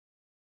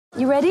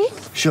You ready?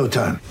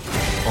 Showtime.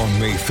 On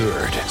May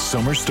 3rd,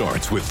 summer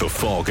starts with The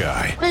Fall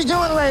Guy. Let's do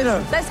it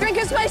later. Let's drink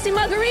a spicy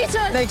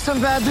margarita. Make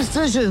some bad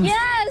decisions.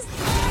 Yes!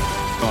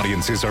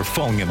 Audiences are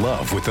falling in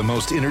love with the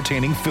most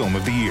entertaining film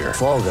of the year.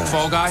 Fall Guy.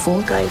 Fall Guy?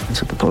 Fall guy.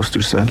 That's what the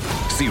poster said.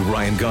 See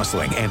Ryan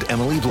Gosling and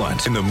Emily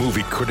Blunt in the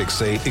movie critics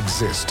say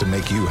exists to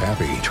make you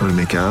happy. Trying to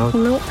make it out?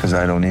 Nope. Because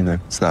I don't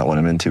either. It's not what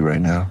I'm into right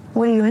now.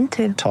 What are you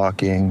into?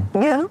 Talking.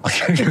 Yeah.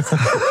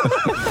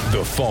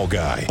 The Fall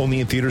Guy.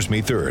 Only in theaters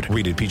May 3rd.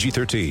 Rated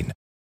PG-13.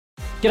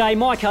 G'day,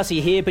 Mike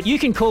Hussey here, but you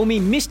can call me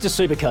Mr.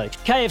 Supercoach.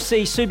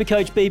 KFC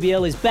Supercoach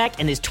BBL is back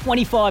and there's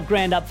 25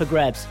 grand up for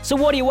grabs. So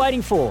what are you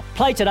waiting for?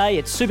 Play today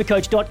at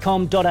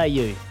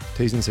supercoach.com.au.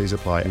 T's and C's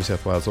apply. New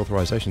South Wales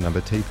authorisation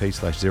number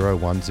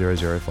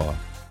TP/01005.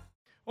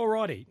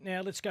 Alrighty,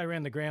 now let's go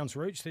around the grounds,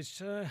 Rooch.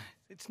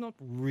 It's not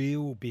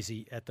real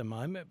busy at the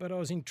moment, but I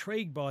was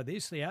intrigued by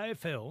this. The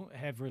AFL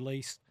have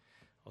released,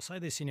 I'll say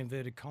this in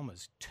inverted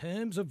commas,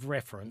 terms of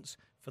reference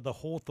for the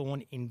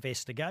Hawthorn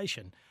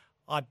investigation.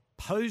 I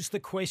pose the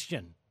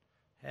question,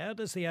 how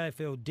does the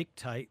AFL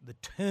dictate the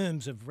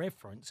terms of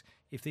reference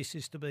if this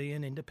is to be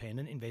an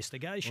independent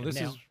investigation?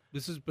 Well,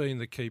 this has been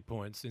the key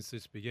point since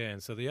this began.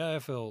 So the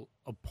AFL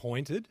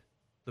appointed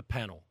the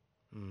panel.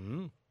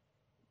 Mm-hmm.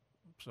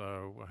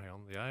 So, hang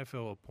on, the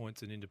AFL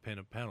appoints an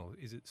independent panel.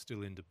 Is it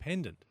still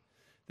independent?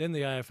 Then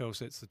the AFL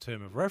sets the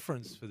term of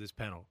reference for this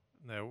panel.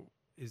 Now,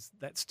 is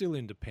that still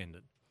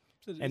independent?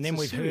 So and then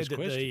we've heard that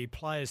the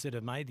players that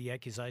have made the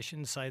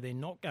accusations say they're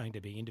not going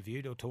to be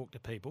interviewed or talk to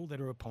people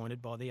that are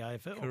appointed by the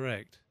AFL.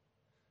 Correct.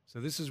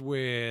 So this is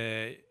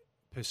where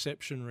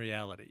perception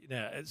reality.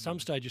 Now, at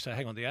some stage you say,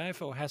 hang on, the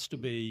AFL has to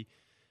be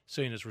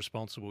seen as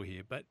responsible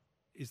here, but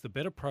is the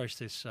better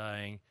process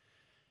saying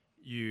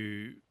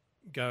you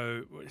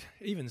go,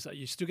 even so,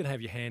 you're still going to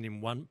have your hand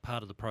in one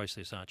part of the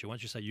process, aren't you?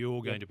 Once you say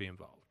you're going to be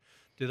involved.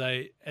 Do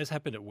they, as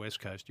happened at West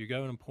Coast, you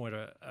go and appoint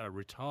a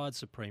retired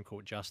Supreme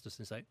Court justice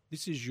and say,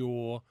 this is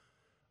your,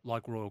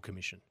 like, Royal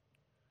Commission.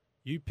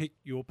 You pick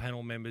your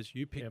panel members,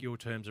 you pick your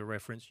terms of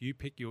reference, you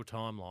pick your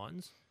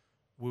timelines,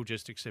 we'll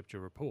just accept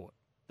your report.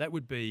 That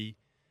would be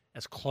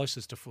as close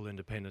as to full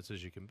independence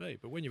as you can be.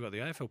 But when you've got the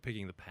AFL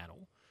picking the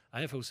panel,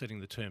 AFL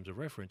setting the terms of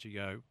reference, you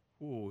go,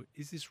 oh,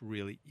 is this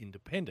really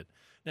independent?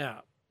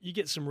 Now, you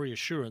get some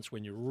reassurance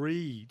when you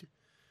read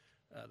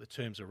the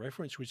terms of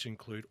reference, which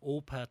include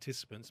all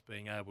participants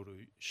being able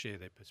to share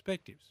their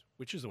perspectives,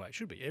 which is the way it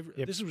should be.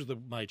 This was the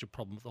major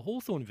problem with the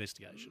Hawthorn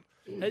investigation.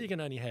 How you can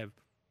only have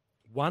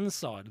one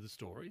side of the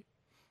story,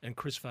 and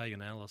Chris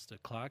Fagan and Alistair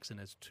Clarkson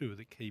as two of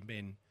the key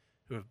men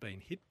who have been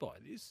hit by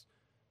this,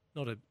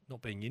 not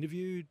being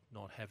interviewed,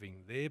 not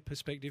having their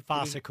perspective.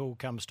 Farcical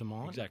comes to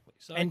mind. Exactly.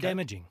 So, and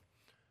damaging.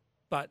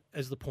 But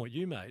as the point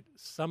you made,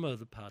 some of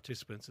the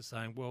participants are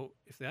saying, well,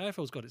 if the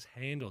AFL's got its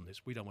hand on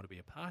this, we don't want to be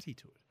a party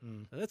to it.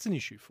 So that's an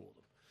issue for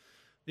them.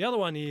 The other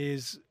one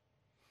is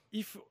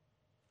if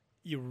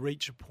you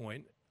reach a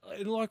point,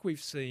 and like we've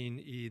seen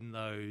in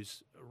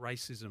those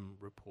racism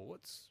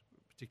reports,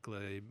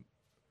 particularly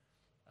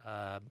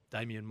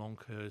Damien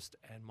Monkhurst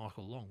and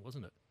Michael Long,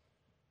 wasn't it?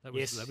 That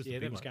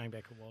was going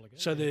back a while ago.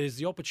 So there's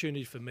the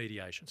opportunity for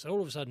mediation. So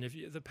all of a sudden,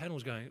 if the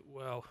panel's going,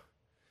 well,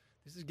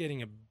 this is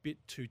getting a bit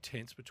too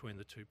tense between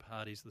the two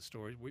parties of the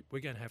story.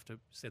 We're going to have to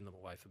send them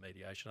away for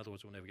mediation.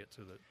 Otherwise, we'll never get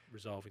to the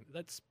resolving.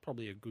 That's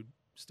probably a good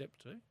step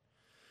too.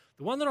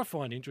 The one that I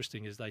find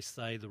interesting is they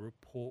say the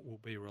report will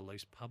be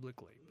released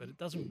publicly, but it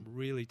doesn't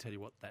really tell you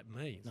what that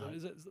means. No.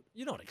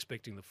 You're not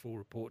expecting the full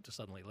report to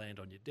suddenly land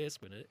on your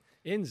desk when it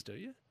ends, do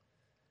you?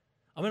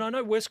 I mean, I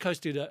know West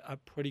Coast did a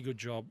pretty good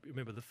job.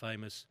 Remember the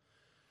famous...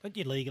 Don't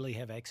you legally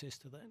have access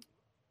to that?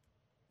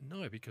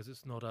 No, because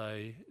it's not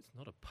a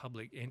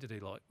public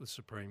entity like the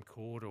Supreme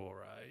Court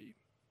or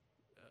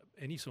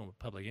any sort of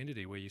public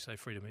entity where you say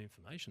Freedom of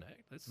Information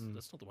Act. That's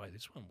not the way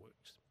this one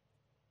works.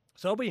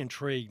 So I'll be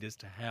intrigued as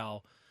to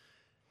how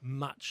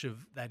much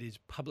of that is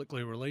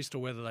publicly released, or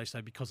whether they say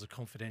because of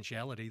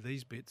confidentiality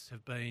these bits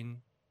have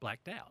been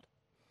blacked out.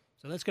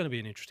 So that's going to be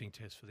an interesting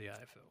test for the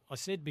AFL. I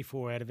said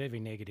before, out of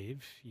every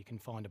negative, you can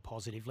find a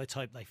positive. Let's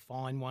hope they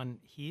find one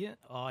here.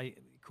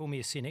 Call me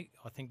a cynic.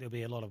 I think there'll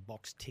be a lot of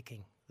box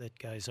ticking that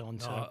goes on.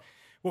 So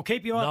we'll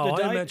keep you up to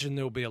date. I imagine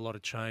there'll be a lot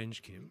of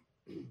change, Kim.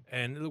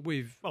 And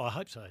Well, I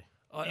hope so.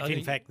 If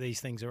in fact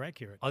these things are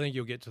accurate. I think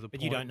you'll get to the point...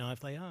 But you don't know if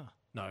they are.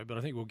 No, but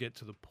I think we'll get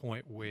to the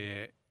point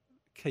where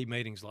key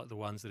meetings like the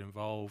ones that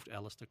involved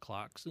Alistair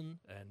Clarkson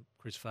and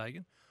Chris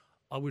Fagan,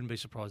 I wouldn't be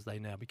surprised they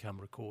now become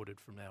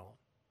recorded from now on.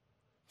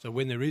 So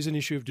when there is an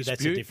issue of dispute...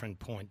 That's a different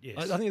point, yes.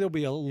 I think there'll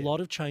be a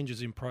lot of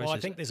changes in process. Well, I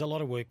think there's a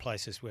lot of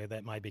workplaces where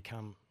that may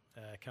become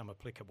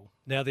applicable.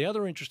 Now, the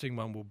other interesting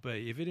one will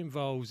be if it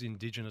involves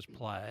Indigenous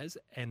players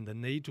and the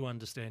need to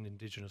understand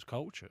Indigenous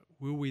culture,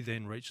 will we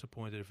then reach the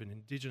point that if an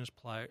Indigenous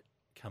player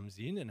comes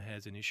in and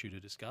has an issue to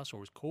discuss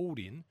or is called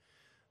in,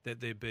 that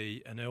there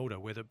be an elder,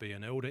 whether it be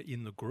an elder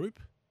in the group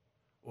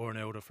or an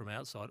elder from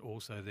outside,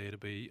 also there to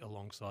be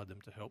alongside them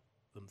to help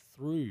them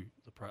through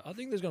the I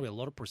think there's going to be a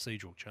lot of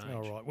procedural change.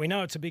 All right. We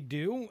know it's a big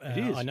deal. It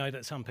is. I know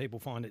that some people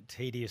find it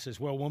tedious as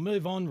well. We'll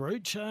move on,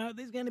 Rooch.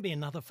 There's going to be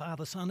another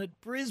father-son at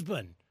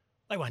Brisbane.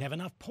 They won't have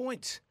enough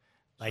points.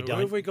 They So don't.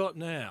 what have we got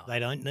now? They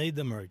don't need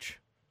them, Rooch.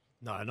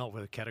 No, not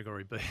with a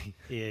Category B.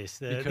 Yes,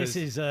 Because-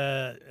 this is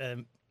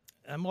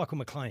Michael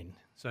McLean.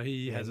 So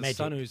he has a Magic.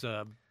 son who's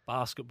a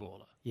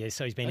basketballer. Yeah,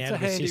 so he's been That's out a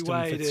of the handy system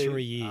way for to,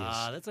 3 years.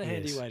 that's a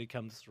handy Yes. way to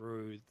come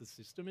through the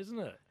system, isn't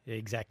it? Yeah,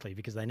 exactly,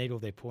 because they need all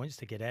their points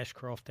to get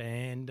Ashcroft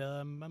and Is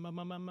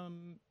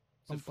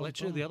it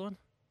Fletcher, the other one?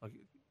 Like,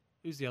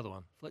 who's the other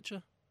one?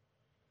 Fletcher?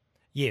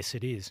 Yes,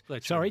 it is.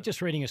 Fletcher, Sorry, right.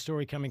 just reading a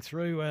story coming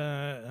through.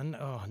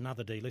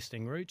 Another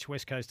delisting, Rooch.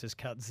 West Coast has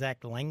cut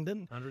Zach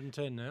Langdon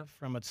 110 now.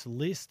 from its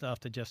list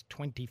after just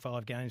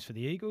 25 games for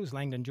the Eagles.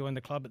 Langdon joined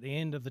the club at the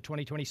end of the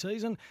 2020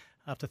 season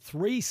after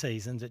 3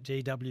 seasons at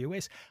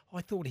GWS.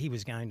 I thought he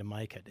was going to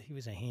make it. He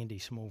was a handy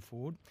small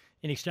forward.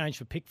 In exchange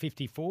for pick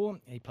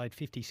 54, he played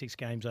 56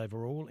 games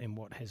overall in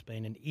what has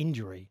been an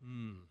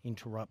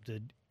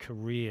injury-interrupted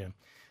career.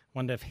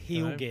 Wonder if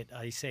he'll No. get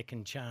a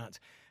second chance.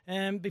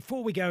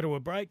 Before we go to a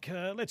break,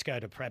 let's go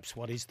to perhaps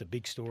what is the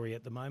big story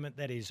at the moment.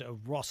 That is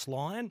Ross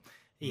Lyon.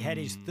 He had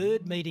his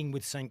third meeting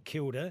with St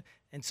Kilda,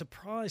 and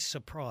surprise,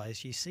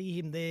 surprise, you see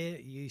him there,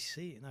 you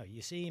see him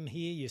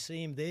here, you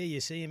see him there,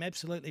 you see him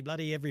absolutely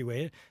bloody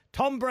everywhere.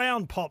 Tom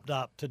Brown popped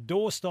up to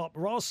doorstop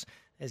Ross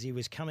as he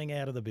was coming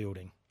out of the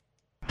building.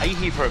 Are you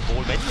here for a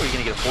board meeting, or are you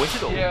going to get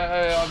appointed? Or?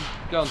 Yeah,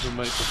 I'm going to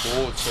meet the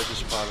board, so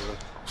just part of the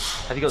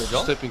Have you got the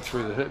job? stepping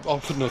through the hoop. I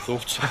couldn't have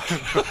thought so.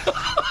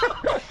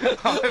 I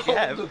hope you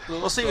have.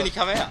 We'll see you when you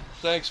come out.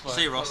 Thanks, mate.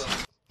 See you, Ross.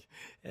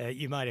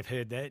 You might have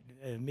heard that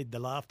amid the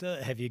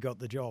laughter. Have you got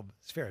the job?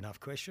 It's a fair enough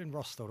question.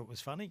 Ross thought it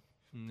was funny.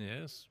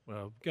 Yes.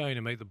 Well, going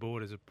to meet the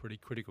board is a pretty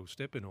critical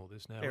step in all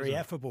this now. Very isn't it?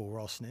 affable,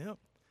 Ross, now.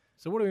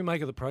 So what do we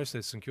make of the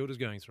process St Kilda's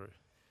going through?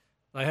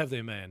 They have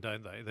their man,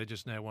 don't they? They're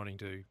just now wanting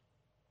to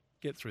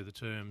get through the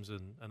terms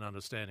and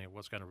understanding of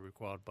what's going to be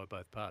required by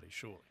both parties,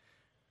 surely.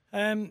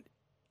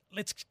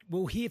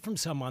 We'll hear from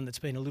someone that's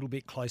been a little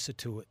bit closer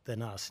to it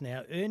than us.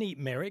 Now, Ernie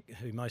Merrick,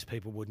 who most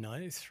people would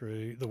know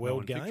through the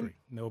World Melbourne Game, Victory.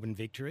 Melbourne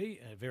Victory,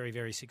 a very,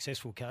 very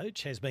successful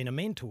coach, has been a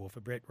mentor for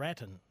Brett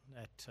Ratton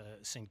at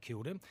St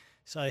Kilda.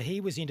 So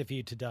he was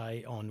interviewed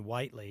today on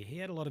Waitley. He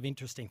had a lot of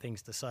interesting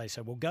things to say.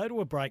 So we'll go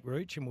to a break,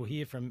 Rooch, and we'll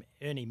hear from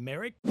Ernie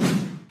Merrick.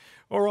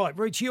 All right,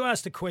 Rooch, you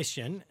asked a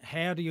question.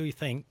 How do you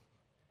think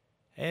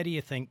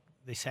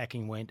the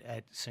sacking went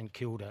at St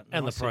Kilda?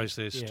 And I the said-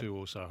 process yeah. to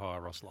also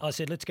hire Ross Lyon. I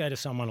said, let's go to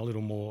someone a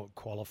little more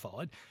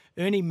qualified.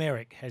 Ernie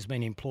Merrick has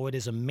been employed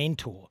as a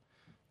mentor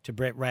to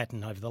Brett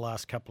Ratton over the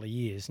last couple of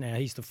years. Now,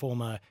 he's the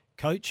former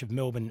coach of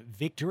Melbourne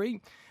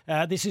Victory.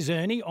 This is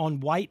Ernie on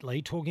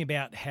Waitley talking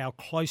about how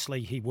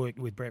closely he worked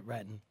with Brett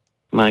Ratton.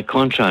 My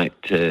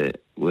contract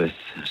with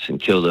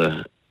St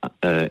Kilda,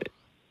 I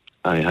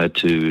had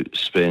to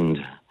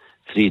spend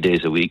 3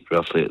 days a week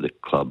roughly at the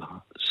club.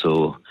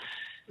 So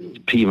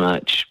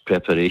pre-match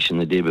preparation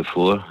the day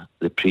before,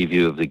 the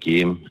preview of the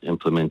game,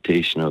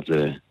 implementation of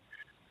the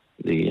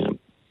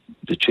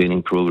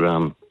training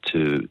program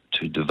to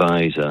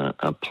devise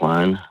a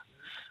plan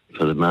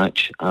for the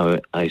match.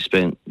 I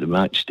spent the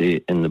match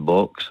day in the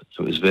box.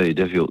 It was very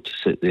difficult to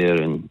sit there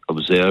and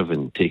observe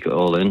and take it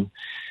all in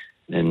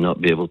and not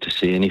be able to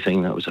say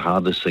anything. That was the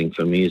hardest thing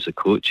for me as a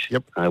coach.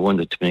 Yep. I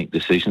wanted to make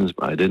decisions,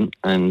 but I didn't.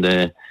 And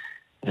the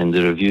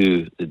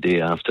review the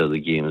day after the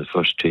game, the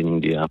first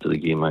training day after the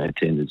game I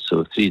attended.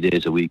 So 3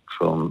 days a week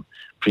from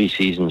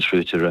pre-season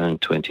through to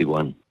round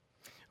 21.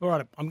 All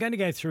right, I'm going to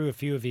go through a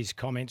few of his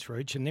comments,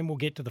 Rooch, and then we'll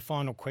get to the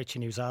final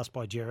question he was asked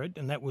by Jared,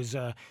 and that was,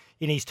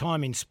 in his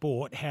time in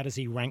sport, how does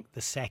he rank the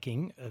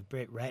sacking of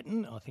Brett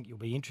Ratton? I think you'll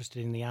be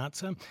interested in the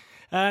answer.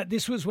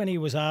 This was when he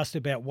was asked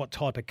about what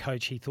type of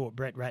coach he thought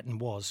Brett Ratton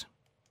was.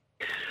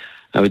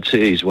 I would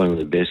say he's one of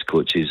the best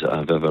coaches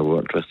I've ever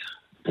worked with,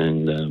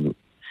 and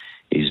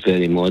he's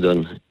very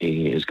modern.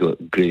 He has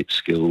got great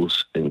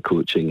skills in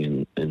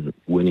coaching and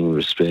winning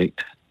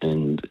respect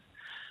and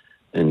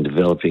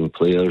developing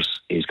players.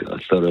 He's got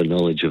a thorough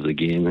knowledge of the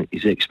game.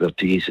 His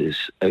expertise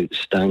is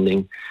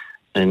outstanding,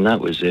 and that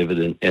was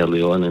evident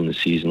early on in the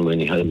season when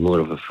he had more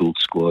of a full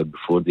squad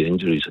before the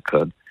injuries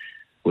occurred.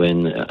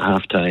 When at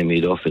half-time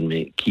he'd often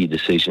make key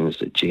decisions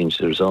that changed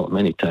the result.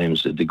 Many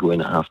times did they go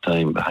in at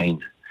half-time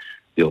behind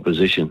the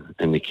opposition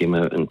and they came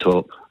out on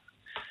top.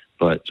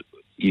 But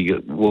you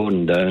get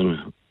worn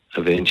down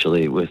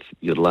eventually with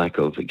your lack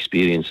of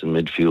experience in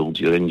midfield,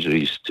 your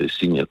injuries to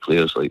senior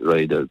players like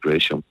Ryder,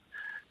 Gresham,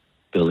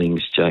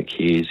 Billings, Jack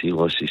Hayes. He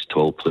lost his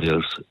tall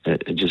players.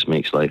 It just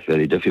makes life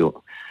very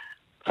difficult.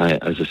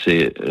 As I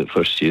say,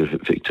 first year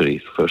Victory,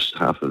 first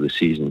half of the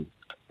season,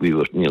 we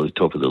were nearly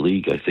top of the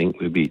league. I think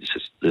we beat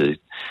the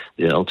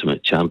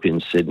ultimate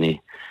champions,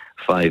 Sydney,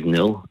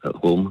 5-0 at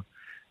home.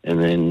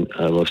 And then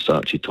I lost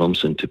Archie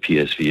Thompson to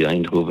PSV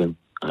Eindhoven.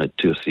 I had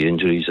 2 or 3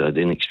 injuries. I had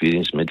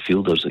inexperienced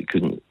midfielders that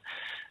couldn't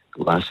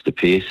last the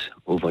pace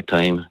over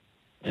time.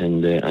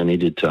 And I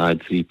needed to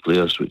add 3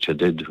 players, which I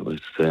did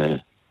with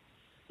Fred.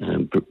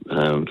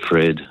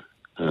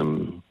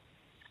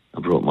 I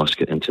brought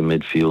Muscat into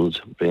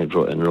midfield. I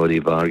brought in Roddy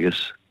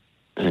Vargas.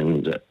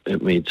 And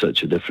it made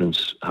such a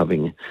difference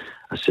having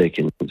a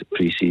second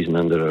pre-season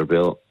under our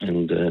belt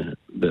and a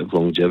bit of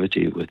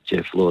longevity with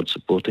Jeff Lord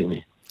supporting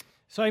me.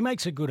 So he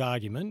makes a good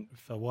argument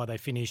for why they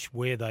finished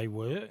where they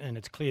were, and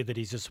it's clear that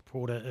he's a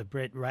supporter of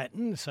Brett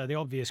Ratten. So the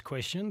obvious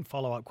question,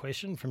 follow-up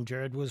question from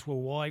Jared was,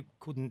 well, why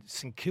couldn't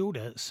St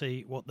Kilda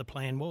see what the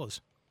plan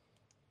was?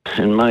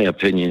 In my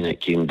opinion,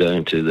 it came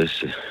down to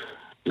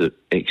the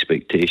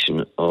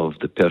expectation of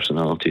the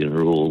personality and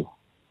role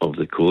of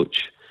the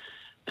coach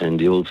and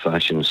the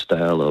old-fashioned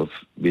style of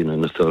being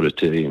an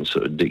authoritarian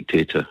sort of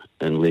dictator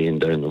and laying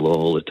down the law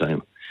all the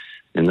time.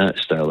 And that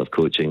style of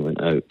coaching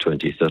went out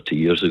 20, 30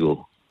 years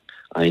ago.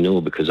 I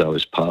know because I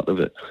was part of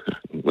it.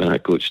 When I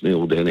coached in the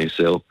old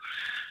NSL,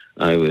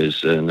 I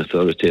was an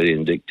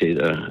authoritarian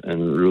dictator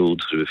and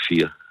ruled through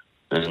fear.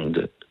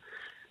 And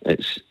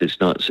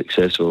it's not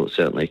successful. It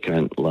certainly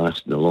can't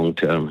last in the long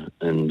term.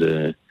 And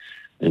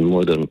in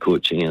modern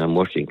coaching, and I'm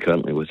working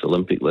currently with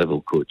Olympic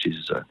level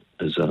coaches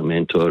as a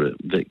mentor at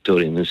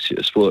Victorian Institute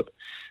of Sport,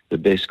 the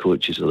best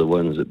coaches are the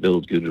ones that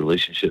build good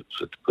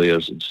relationships with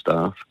players and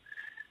staff,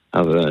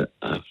 have a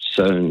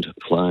sound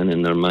plan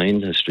in their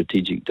mind, a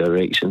strategic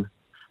direction,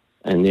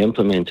 and they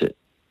implement it.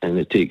 And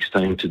it takes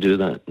time to do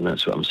that. And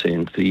that's what I'm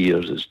saying. 3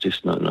 years is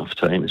just not enough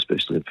time,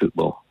 especially in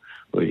football,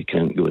 where you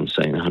can't go and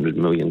sign $100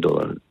 million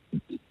Van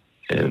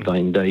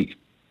Dijk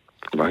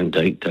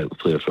type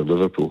player for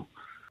Liverpool.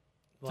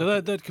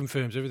 So that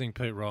confirms everything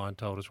Pete Ryan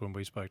told us when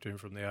we spoke to him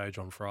from The Age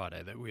on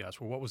Friday, that we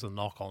asked, well, what was the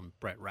knock on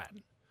Brett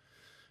Ratten?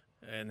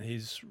 And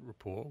his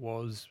report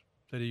was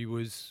that he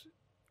was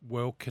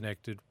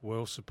well-connected,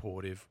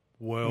 well-supportive,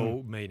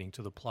 well-meaning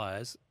to the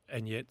players,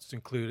 and yet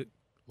St Kilda,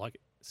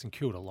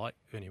 like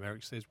Ernie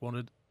Merrick says,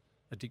 wanted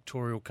a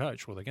dictatorial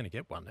coach. Well, they're going to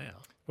get one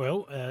now.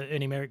 Well,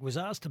 Ernie Merrick was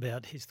asked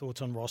about his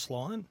thoughts on Ross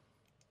Lyon.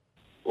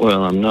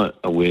 Well, I'm not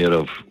aware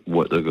of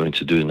what they're going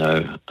to do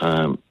now.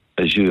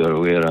 As you are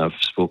aware, I've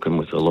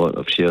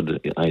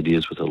shared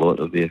ideas with a lot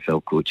of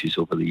AFL coaches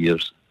over the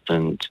years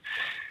and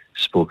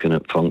spoken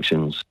at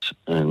functions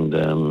and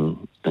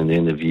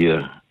end of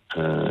year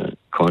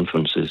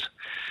conferences.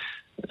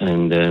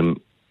 And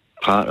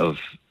part of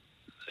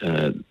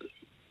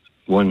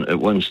at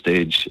one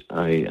stage,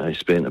 I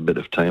spent a bit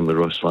of time with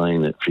Ross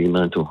Lyon at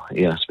Fremantle.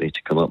 He asked me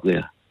to come up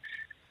there,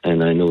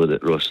 and I know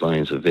that Ross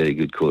Lyon's a very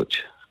good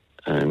coach,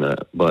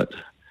 but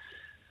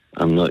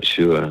I'm not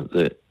sure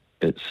that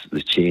it's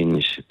the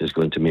change is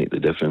going to make the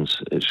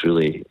difference. It's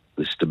really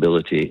the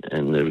stability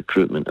and the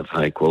recruitment of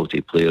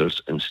high-quality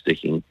players and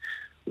sticking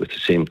with the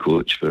same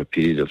coach for a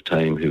period of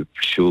time who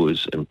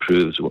shows and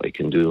proves what he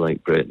can do,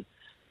 like Brett.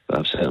 But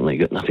I've certainly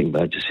got nothing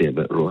bad to say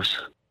about Ross.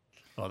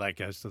 Oh, that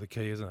goes to the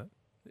key, isn't it?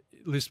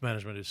 List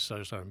management is so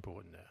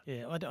important now.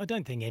 Yeah, I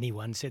don't think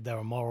anyone said they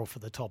were moral for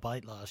the top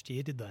 8 last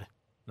year, did they?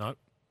 No,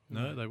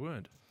 they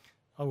weren't.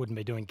 I wouldn't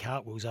be doing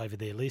cartwheels over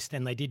their list,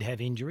 and they did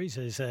have injuries,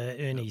 as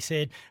Ernie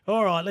said.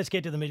 All right, let's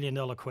get to the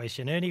million-dollar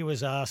question. Ernie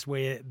was asked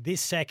where this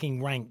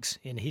sacking ranks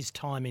in his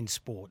time in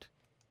sport.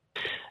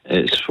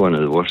 It's one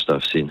of the worst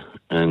I've seen.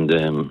 And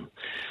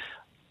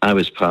I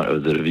was part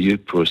of the review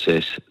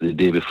process the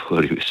day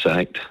before he was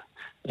sacked,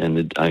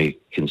 and I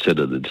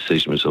considered the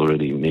decision was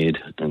already made,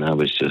 and I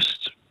was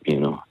just,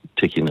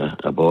 ticking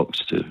a box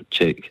to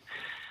check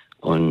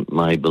on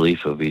my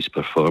belief of his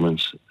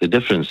performance. The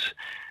difference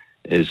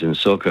is in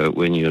soccer,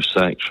 when you're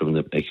sacked from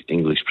the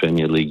English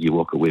Premier League, you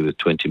walk away with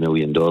 $20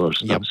 million,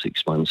 not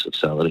 6 months of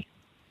salary.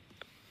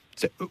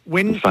 So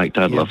in fact,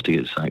 I'd love to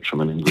get sacked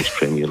from an English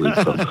Premier League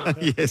club.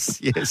 Yes.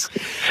 Yes,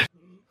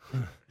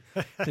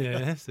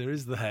 there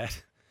is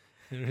that.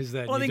 There is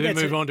that. Well, you do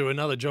move on to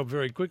another job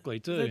very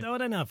quickly too. I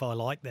don't know if I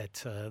like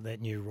that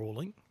new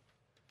ruling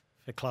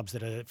for clubs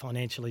that are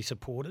financially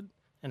supported,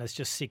 and it's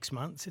just 6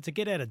 months. It's a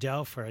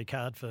get-out-of-jail-free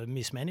card for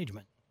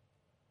mismanagement.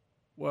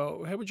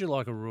 Well, how would you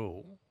like a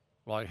rule,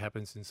 like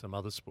happens in some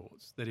other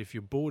sports, that if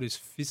your board is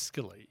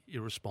fiscally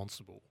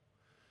irresponsible,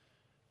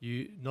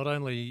 you not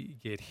only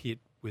get hit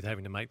with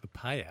having to make the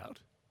payout,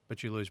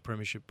 but you lose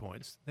premiership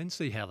points. Then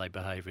see how they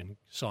behave in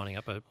signing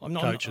up a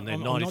coach and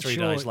then 93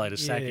 days later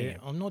sacking him.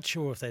 I'm not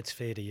sure if that's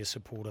fair to your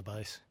supporter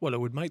base. Well, it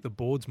would make the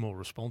boards more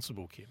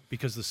responsible, Kim,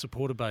 because the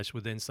supporter base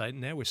would then say,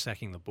 now we're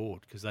sacking the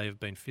board because they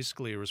have been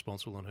fiscally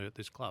irresponsible and hurt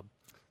this club.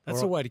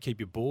 That's the way to keep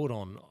your board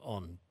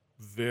on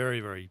very,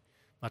 very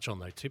much on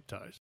their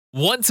tiptoes.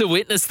 Want to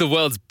witness the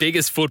world's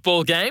biggest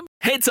football game?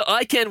 Head to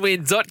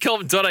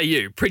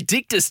iCanWin.com.au,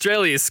 predict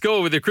Australia's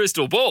score with a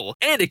crystal ball,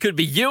 and it could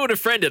be you and a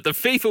friend at the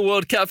FIFA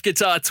World Cup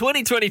Qatar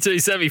 2022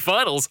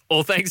 semi-finals,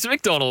 all thanks to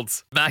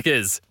McDonald's.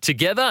 Maccas,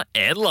 together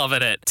and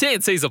loving it.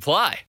 TNCs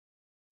apply.